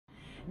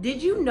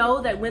Did you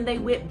know that when they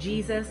whipped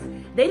Jesus,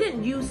 they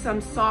didn't use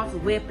some soft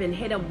whip and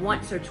hit him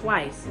once or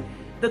twice?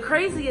 The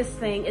craziest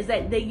thing is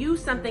that they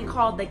used something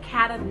called the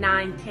cat of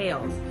nine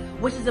tails,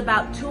 which is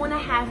about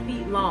 2.5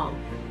 feet long.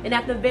 And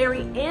at the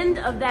very end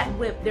of that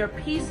whip, there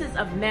are pieces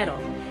of metal.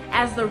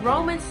 As the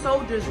Roman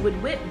soldiers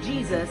would whip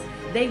Jesus,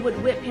 they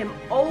would whip him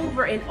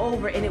over and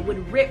over, and it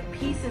would rip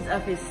pieces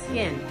of his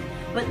skin.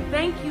 But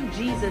thank you,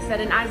 Jesus,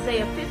 that in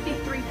Isaiah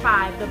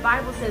 53:5, the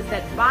Bible says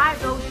that by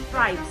those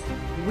stripes,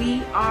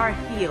 we are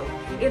healed.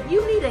 If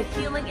you need a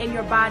healing in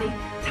your body,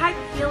 type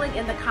healing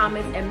in the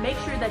comments and make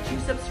sure that you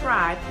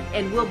subscribe,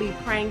 and we'll be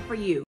praying for you.